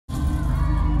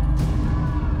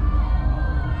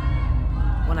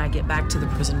get back to the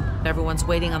prison. Everyone's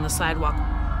waiting on the sidewalk.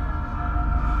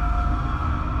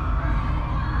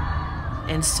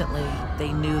 Instantly,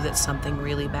 they knew that something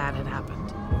really bad had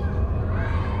happened.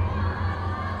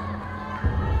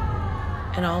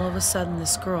 And all of a sudden,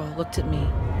 this girl looked at me,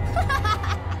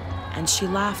 and she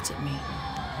laughed at me.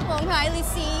 Long Hai,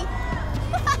 Lissy.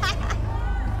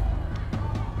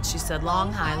 She said,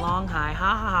 long Hai, ha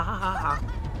ha ha ha ha.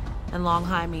 And long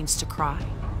Hai means to cry.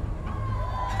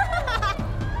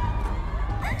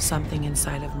 Something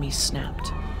inside of me snapped.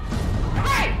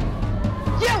 Hey!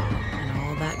 You! And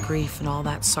all that grief and all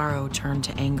that sorrow turned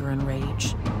to anger and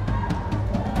rage.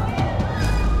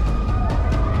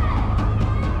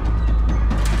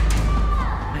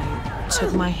 I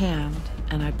took my hand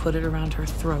and I put it around her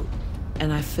throat,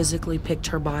 and I physically picked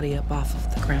her body up off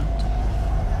of the ground.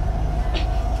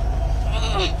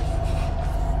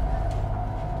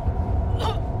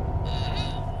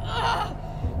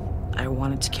 I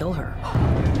wanted to kill her.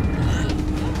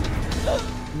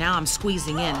 Now I'm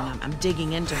squeezing in and I'm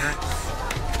digging into her.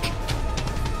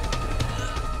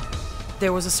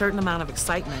 There was a certain amount of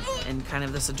excitement and kind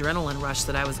of this adrenaline rush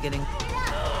that I was getting.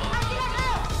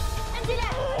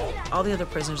 All the other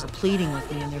prisoners are pleading with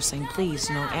me and they're saying, please,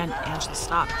 you know, Angela,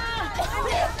 stop.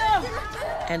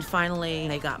 And finally,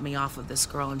 they got me off of this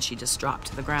girl and she just dropped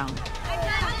to the ground.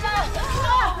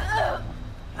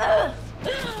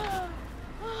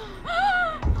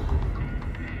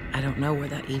 I don't know where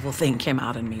that evil thing came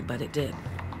out in me, but it did.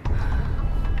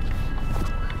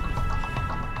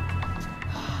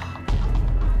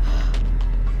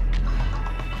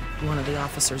 One of the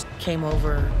officers came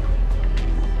over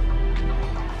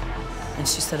and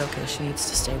she said, okay, she needs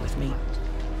to stay with me.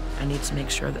 I need to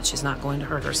make sure that she's not going to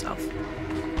hurt herself.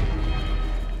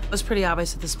 It was pretty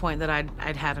obvious at this point that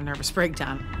I'd had a nervous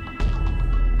breakdown.